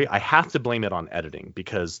the story, I have to blame it on editing,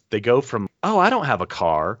 because they go from, oh, I don't have a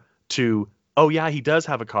car to, oh, yeah, he does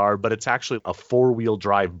have a car, but it's actually a 4-wheel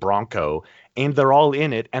drive Bronco, and they're all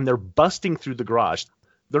in it and they're busting through the garage.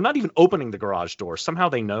 They're not even opening the garage door. Somehow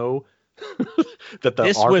they know that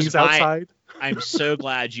the army's outside. I'm so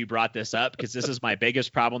glad you brought this up, because this is my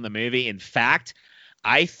biggest problem in the movie. In fact,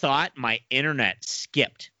 I thought my internet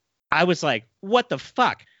skipped. I was like, what the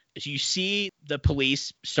fuck? You see the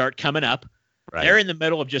police start coming up. Right. They're in the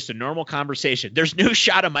middle of just a normal conversation. There's no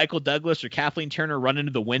shot of Michael Douglas or Kathleen Turner running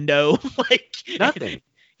to the window. Like nothing.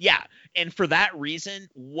 Yeah. And for that reason,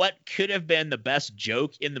 what could have been the best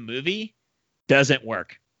joke in the movie doesn't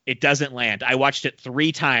work. It doesn't land. I watched it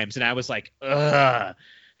 3 times and I was like, ugh.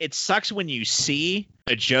 It sucks when you see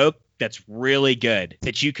a joke that's really good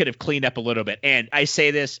that you could have cleaned up a little bit. And I say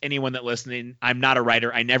this, anyone that listening, I'm not a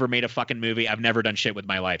writer. I never made a fucking movie. I've never done shit with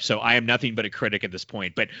my life. So I am nothing but a critic at this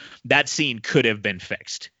point. But that scene could have been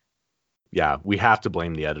fixed. Yeah, we have to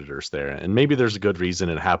blame the editors there. And maybe there's a good reason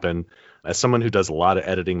it happened. As someone who does a lot of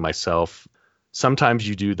editing myself, sometimes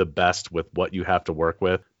you do the best with what you have to work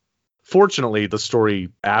with. Fortunately, the story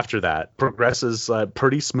after that progresses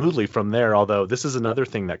pretty smoothly from there, although this is another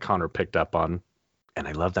thing that Connor picked up on. And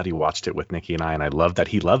I love that he watched it with Nikki and I love that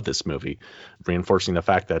he loved this movie, reinforcing the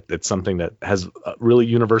fact that it's something that has really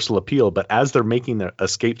universal appeal. But as they're making their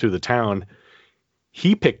escape through the town,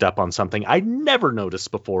 he picked up on something I never noticed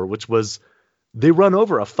before, which was they run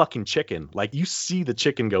over a fucking chicken. Like, you see the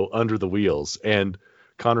chicken go under the wheels, and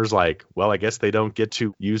Connor's like, well, I guess they don't get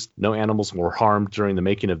to use no animals were harmed during the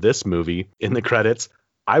making of this movie in the credits.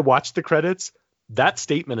 I watched the credits. That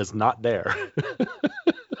statement is not there.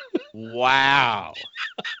 Wow.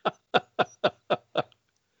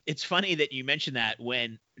 It's funny that you mentioned that.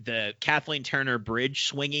 When the Kathleen Turner bridge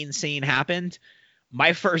swinging scene happened,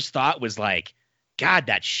 my first thought was like, God,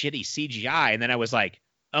 that shitty CGI. And then I was like,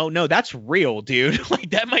 oh no, that's real, dude.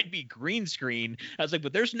 Like, that might be green screen. I was like,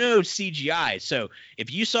 but there's no CGI. So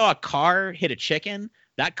if you saw a car hit a chicken,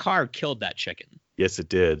 that car killed that chicken. Yes, it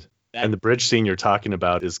did. And the bridge scene you're talking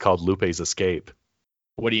about is called Lupe's Escape.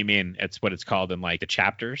 What do you mean? It's what it's called in like the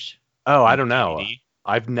chapters? Oh, I don't know.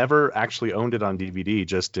 I've never actually owned it on DVD,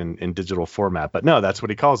 just in digital format. But no, that's what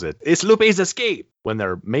he calls it. It's Lupe's escape when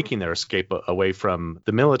they're making their escape away from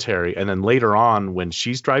the military. And then later on, when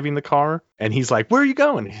she's driving the car and he's like, "Where are you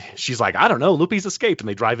going?" She's like, "I don't know. Lupe's escaped." And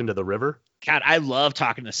they drive into the river. God, I love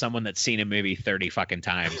talking to someone that's seen a movie 30 fucking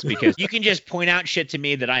times because you can just point out shit to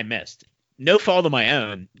me that I missed. No fault of my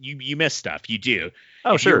own. You miss stuff. You do.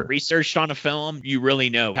 Oh, if sure. you're researched on a film, you really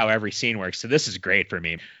know how every scene works. So this is great for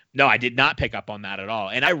me. No, I did not pick up on that at all.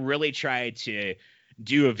 And I really tried to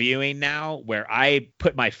do a viewing now where I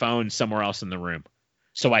put my phone somewhere else in the room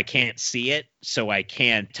so I can't see it, so I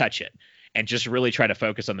can touch it, and just really try to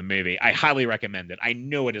focus on the movie. I highly recommend it. I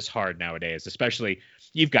know it is hard nowadays, especially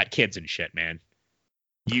you've got kids and shit, man.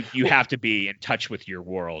 You have to be in touch with your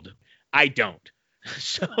world. I don't.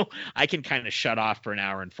 So I can kind of shut off for an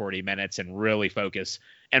hour and 40 minutes and really focus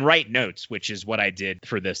and write notes, which is what I did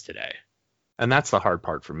for this today. And that's the hard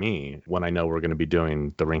part for me when I know we're going to be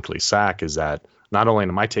doing the Wrinkly Sack, is that not only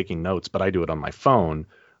am I taking notes, but I do it on my phone.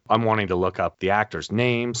 I'm wanting to look up the actor's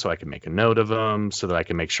name so I can make a note of them so that I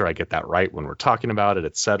can make sure I get that right when we're talking about it,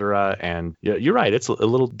 etc. And you're right. It's a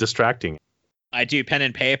little distracting. I do pen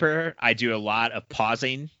and paper. I do a lot of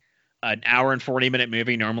pausing. An hour and 40-minute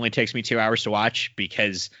movie normally takes me 2 hours to watch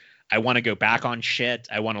because I want to go back on shit.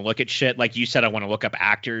 I want to look at shit. Like you said, I want to look up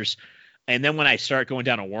actors. And then when I start going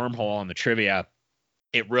down a wormhole on the trivia,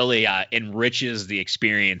 it really enriches the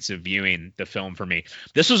experience of viewing the film for me.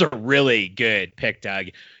 This was a really good pick, Doug.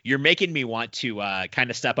 You're making me want to kind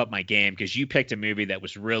of step up my game because you picked a movie that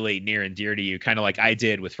was really near and dear to you, kind of like I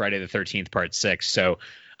did with Friday the 13th Part 6. So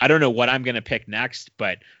I don't know what I'm going to pick next,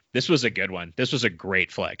 but this was a good one. This was a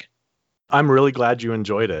great flick. I'm really glad you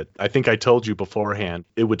enjoyed it. I think I told you beforehand,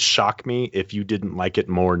 it would shock me if you didn't like it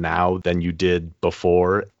more now than you did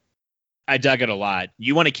before. I dug it a lot.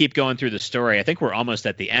 You want to keep going through the story. I think we're almost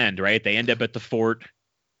at the end, right? They end up at the fort.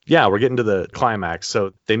 Yeah, we're getting to the climax.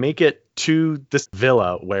 So they make it to this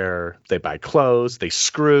villa where they buy clothes, they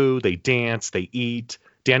screw, they dance, they eat.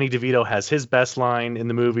 Danny DeVito has his best line in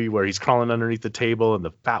the movie where he's crawling underneath the table and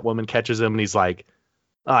the fat woman catches him and he's like,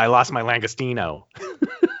 "Oh, I lost my Langostino."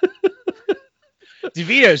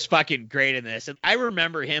 DeVito's fucking great in this. And I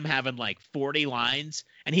remember him having like 40 lines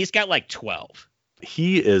and he's got like 12.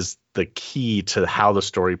 He is the key to how the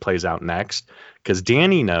story plays out next, because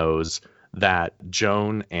Danny knows that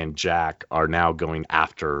Joan and Jack are now going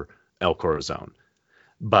after El Corazon.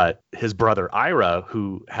 But his brother Ira,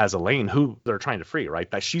 who has Elaine, who they're trying to free, right?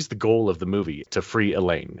 That she's the goal of the movie, to free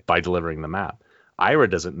Elaine by delivering the map. Ira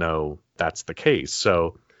doesn't know that's the case.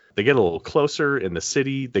 So they get a little closer in the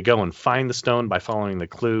city. They go and find the stone by following the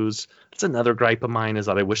clues. That's another gripe of mine, is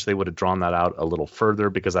that I wish they would have drawn that out a little further,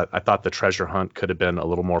 because I thought the treasure hunt could have been a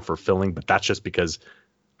little more fulfilling. But that's just because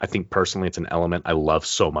I think personally it's an element I love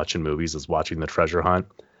so much in movies, is watching the treasure hunt.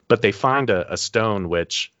 But they find a stone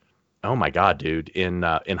which, oh my God, dude, in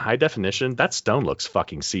high definition, that stone looks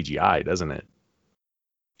fucking CGI, doesn't it?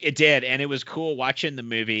 It did, and it was cool watching the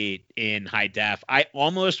movie in high def. I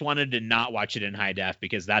almost wanted to not watch it in high def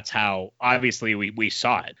because that's how, obviously, we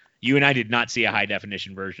saw it. You and I did not see a high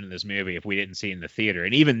definition version of this movie if we didn't see it in the theater.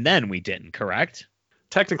 And even then we didn't, correct?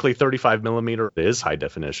 Technically 35 millimeter is high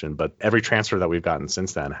definition, but every transfer that we've gotten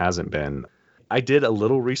since then hasn't been. I did a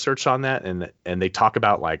little research on that, and they talk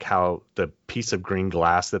about like how the piece of green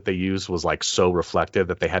glass that they used was like so reflective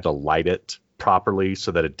that they had to light it properly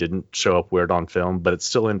so that it didn't show up weird on film, but it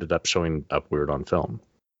still ended up showing up weird on film.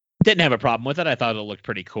 Didn't have a problem with it. I thought it looked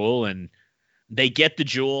pretty cool, and they get the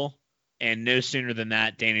jewel, and no sooner than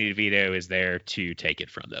that, Danny DeVito is there to take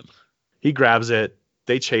it from them. He grabs it.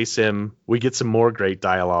 They chase him. We get some more great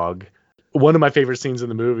dialogue. One of my favorite scenes in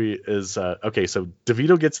the movie is, okay, so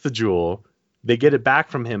DeVito gets the jewel. They get it back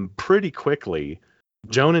from him pretty quickly.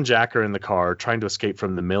 Joan and Jack are in the car trying to escape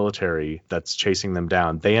from the military that's chasing them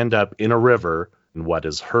down. They end up in a river in what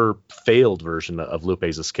is her failed version of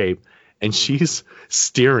Lupe's escape. And she's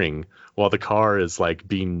steering while the car is like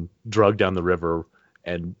being drugged down the river.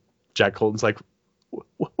 And Jack Colton's like,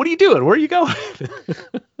 "What are you doing? Where are you going?"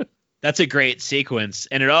 That's a great sequence.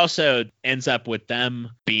 And it also ends up with them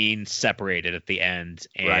being separated at the end.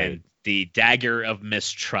 And right. The dagger of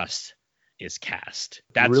mistrust is cast.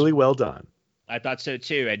 That's really well done. I thought so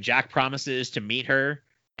too. And Jack promises to meet her,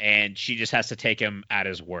 and she just has to take him at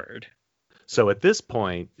his word. So at this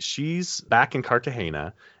point, she's back in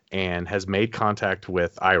Cartagena and has made contact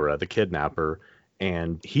with Ira, the kidnapper,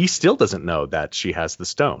 and he still doesn't know that she has the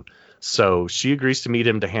stone. So she agrees to meet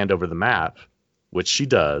him to hand over the map, which she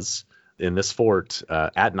does in this fort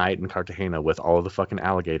at night in Cartagena with all of the fucking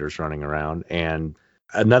alligators running around. And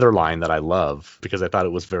another line that I love, because I thought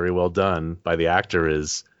it was very well done by the actor,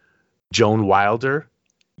 is Joan Wilder,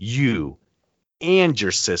 you and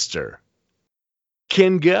your sister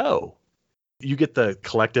can go. You get the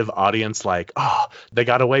collective audience like, oh, they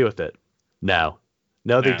got away with it. No,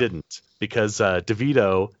 they didn't, because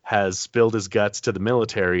DeVito has spilled his guts to the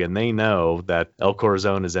military, and they know that El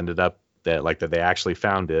Corazon has ended up that they actually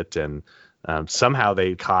found it, and somehow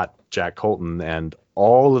they caught Jack Colton, and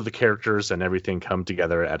all of the characters and everything come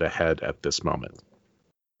together at a head at this moment.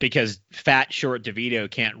 Because fat, short DeVito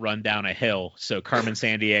can't run down a hill, so Carmen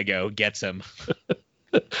Sandiego gets him.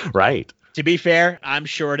 Right. To be fair, I'm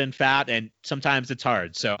short and fat, and sometimes it's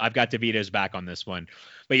hard, so I've got DeVito's back on this one.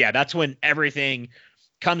 But yeah, that's when everything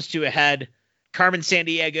comes to a head. Carmen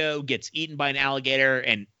Sandiego gets eaten by an alligator,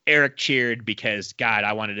 and Eric cheered because, God,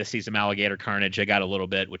 I wanted to see some alligator carnage. I got a little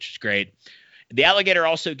bit, which is great. The alligator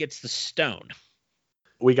also gets the stone.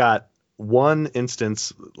 We got one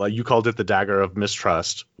instance, like you called it, the dagger of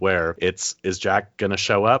mistrust, where is Jack going to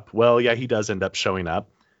show up? Well, yeah, he does end up showing up.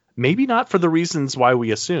 Maybe not for the reasons why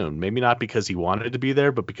we assumed. Maybe not because he wanted to be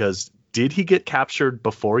there, but because did he get captured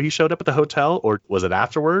before he showed up at the hotel, or was it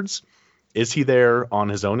afterwards? Is he there on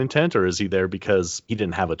his own intent, or is he there because he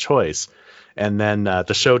didn't have a choice? And then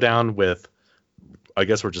the showdown with, I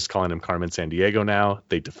guess we're just calling him Carmen Sandiego now.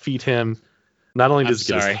 They defeat him. Not only does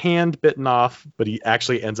he get his hand bitten off, but he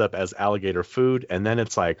actually ends up as alligator food. And then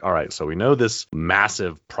it's like, all right, so we know this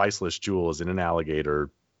massive, priceless jewel is in an alligator.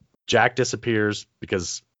 Jack disappears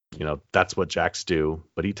because, that's what Jacks do.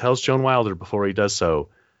 But he tells Joan Wilder before he does so,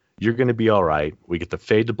 you're going to be all right. We get to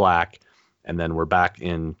fade to black. And then we're back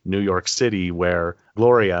in New York City, where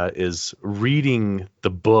Gloria is reading the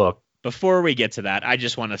book. Before we get to that, I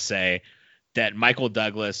just want to say that Michael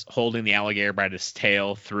Douglas holding the alligator by his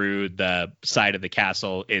tail through the side of the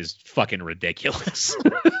castle is fucking ridiculous.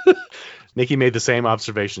 Nikki made the same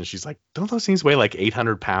observation. She's like, don't those things weigh like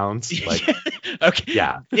 800 pounds? Like, okay.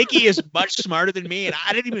 Yeah. Nikki is much smarter than me, and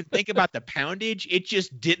I didn't even think about the poundage. It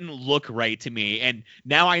just didn't look right to me. And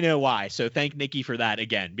now I know why. So thank Nikki for that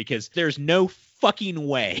again, because there's no fucking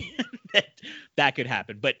way that could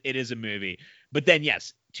happen. But it is a movie. But then,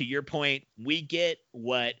 yes, to your point, we get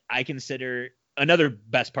what I consider another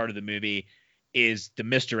best part of the movie is the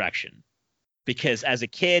misdirection. Because as a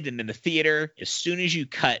kid and in the theater, as soon as you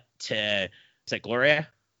cut to, is that Gloria?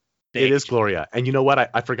 It is Gloria. And you know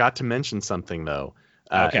what? I forgot to mention something, though.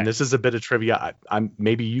 Okay. And this is a bit of trivia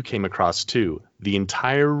maybe you came across, too. The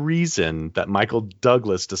entire reason that Michael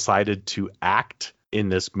Douglas decided to act in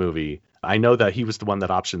this movie, I know that he was the one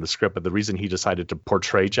that optioned the script, but the reason he decided to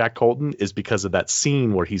portray Jack Colton is because of that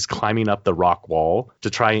scene where he's climbing up the rock wall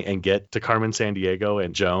to try and get to Carmen Sandiego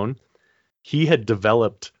and Joan. He had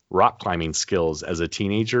developed rock climbing skills as a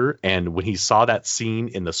teenager, and when he saw that scene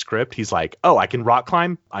in the script, he's like, oh, I can rock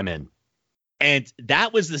climb? I'm in. And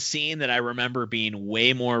that was the scene that I remember being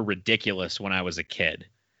way more ridiculous when I was a kid.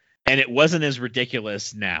 And it wasn't as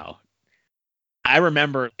ridiculous now. I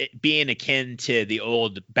remember it being akin to the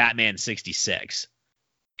old Batman 66.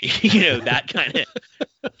 That kind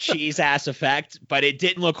of cheese ass effect, but it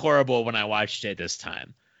didn't look horrible when I watched it this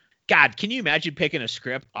time. God, can you imagine picking a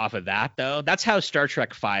script off of that, though? That's how Star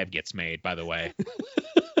Trek V gets made, by the way.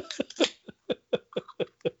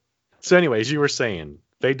 So anyways, you were saying,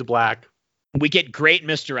 fade to black. We get great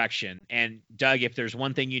misdirection. And Doug, if there's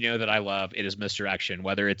one thing that I love, it is misdirection.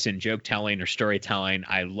 Whether it's in joke telling or storytelling,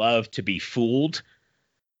 I love to be fooled.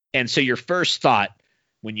 And so your first thought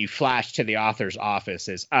when you flash to the author's office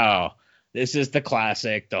is, oh, this is the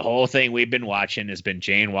classic. The whole thing we've been watching has been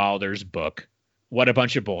Jane Wilder's book. What a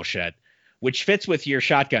bunch of bullshit, which fits with your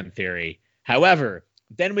shotgun theory. However,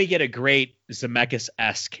 then we get a great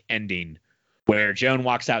Zemeckis-esque ending where Joan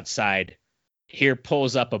walks outside, here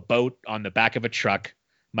pulls up a boat on the back of a truck.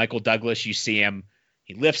 Michael Douglas, you see him.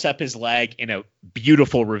 He lifts up his leg in a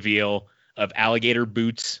beautiful reveal of alligator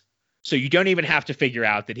boots. So you don't even have to figure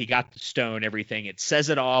out that he got the stone, everything. It says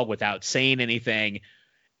it all without saying anything.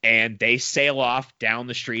 And they sail off down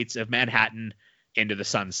the streets of Manhattan into the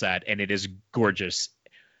sunset, and it is gorgeous.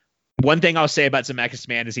 One thing I'll say about Zemeckis,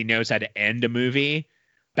 man, is he knows how to end a movie.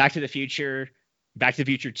 Back to the Future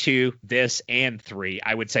 2, this and 3,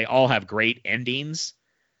 I would say all have great endings.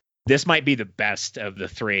 This might be the best of the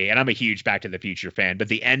 3, and I'm a huge Back to the Future fan, but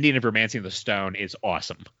the ending of Romancing the Stone is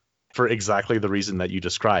awesome. For exactly the reason that you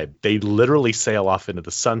described. They literally sail off into the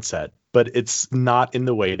sunset, but it's not in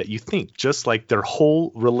the way that you think. Just like their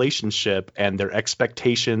whole relationship and their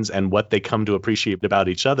expectations and what they come to appreciate about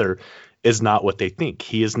each other is not what they think.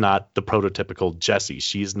 He is not the prototypical Jessie.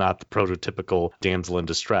 She's not the prototypical damsel in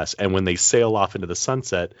distress. And when they sail off into the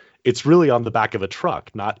sunset, it's really on the back of a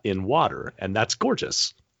truck, not in water. And that's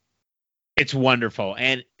gorgeous. It's wonderful.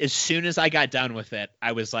 And as soon as I got done with it,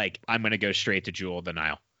 I was like, I'm going to go straight to Jewel of the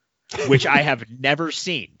Nile, which I have never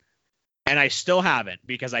seen. And I still haven't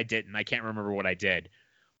because I didn't. I can't remember what I did.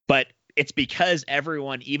 But it's because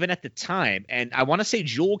everyone, even at the time, and I want to say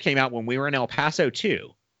Jewel came out when we were in El Paso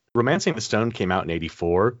too. Romancing the Stone came out in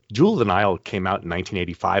 84. Jewel of the Nile came out in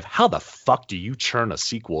 1985. How the fuck do you churn a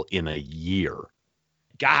sequel in a year?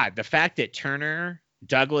 God, the fact that Turner,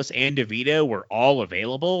 Douglas, and DeVito were all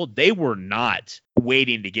available, they were not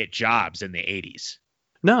waiting to get jobs in the 80s.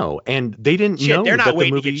 No, and they didn't know they're not that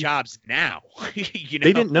waiting the movie, to get jobs now. You know?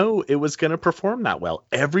 They didn't know it was going to perform that well.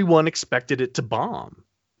 Everyone expected it to bomb.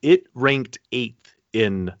 It ranked 8th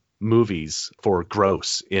in movies for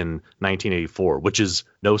gross in 1984, which is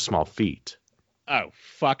no small feat. Oh,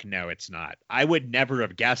 fuck no, it's not. I would never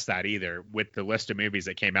have guessed that either with the list of movies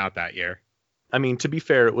that came out that year. I mean, to be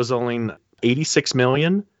fair, it was only $86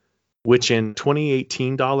 million, which in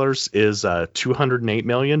 2018 dollars is $208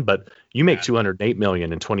 million. But you make $208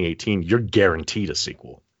 million in 2018, you're guaranteed a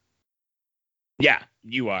sequel. Yeah,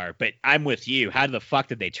 you are. But I'm with you. How the fuck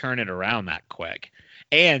did they turn it around that quick?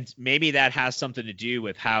 And maybe that has something to do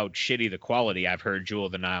with how shitty the quality I've heard Jewel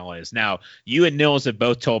of the Nile is. Now, you and Nils have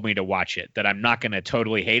both told me to watch it, that I'm not going to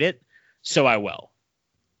totally hate it, so I will.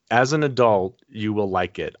 As an adult, you will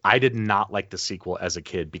like it. I did not like the sequel as a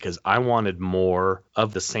kid because I wanted more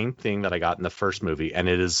of the same thing that I got in the first movie, and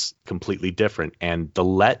it is completely different. And the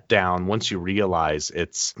letdown, once you realize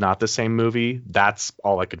it's not the same movie, that's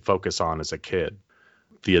all I could focus on as a kid.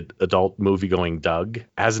 The adult movie-going Doug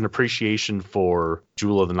has an appreciation for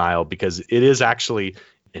Jewel of the Nile because it is actually,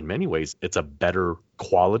 in many ways, it's a better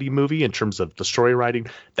quality movie in terms of the story writing.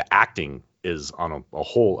 The acting is on a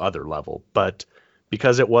whole other level, but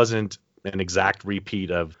because it wasn't an exact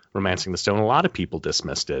repeat of Romancing the Stone, a lot of people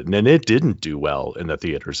dismissed it, and it didn't do well in the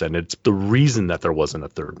theaters, and it's the reason that there wasn't a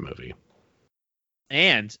third movie.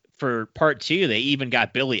 And for part 2, they even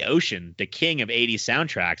got Billy Ocean, the king of 80s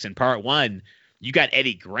soundtracks. In part 1, you got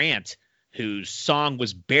Eddie Grant, whose song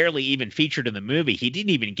was barely even featured in the movie. He didn't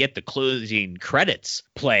even get the closing credits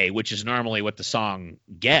play, which is normally what the song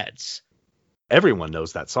gets. Everyone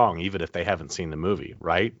knows that song, even if they haven't seen the movie,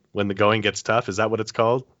 right? When the Going Gets Tough, is that what it's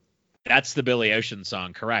called? That's the Billy Ocean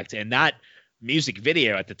song, correct. And that music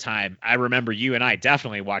video at the time, I remember you and I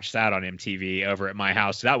definitely watched that on MTV over at my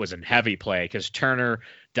house. That was in heavy play because Turner,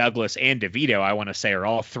 Douglas, and DeVito, I want to say, are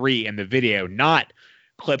all three in the video, not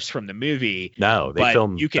clips from the movie. No, they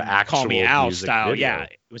filmed You Can the actual Call Me Al style. video. Yeah,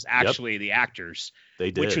 it was actually the actors.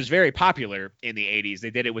 They did. Which was very popular in the 80s.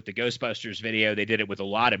 They did it with the Ghostbusters video. They did it with a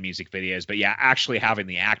lot of music videos. But yeah, actually having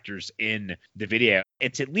the actors in the video,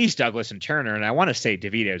 it's at least Douglas and Turner, and I want to say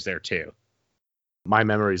DeVito's there too. My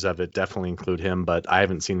memories of it definitely include him, but I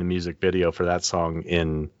haven't seen the music video for that song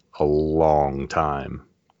in a long time.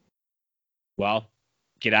 Well,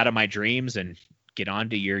 get out of my dreams and get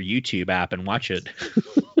onto your YouTube app and watch it.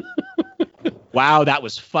 Wow, that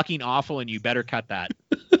was fucking awful, and you better cut that.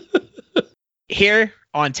 Here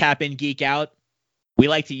on Tap In Geek Out, we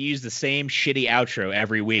like to use the same shitty outro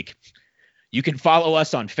every week. You can follow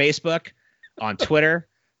us on Facebook, on Twitter,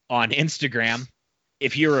 on Instagram.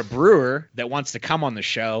 If you're a brewer that wants to come on the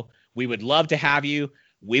show, we would love to have you.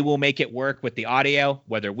 We will make it work with the audio,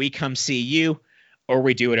 whether we come see you or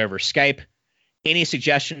we do it over Skype. Any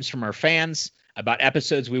suggestions from our fans about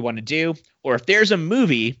episodes we want to do, or if there's a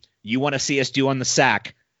movie you want to see us do on the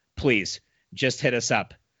sack, please just hit us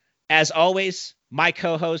up. As always, my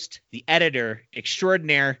co-host, the editor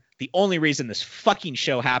extraordinaire, the only reason this fucking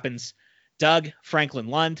show happens, Doug Franklin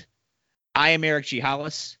Lund. I am Eric G.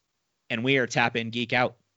 Hollis, and we are Tap In Geek Out.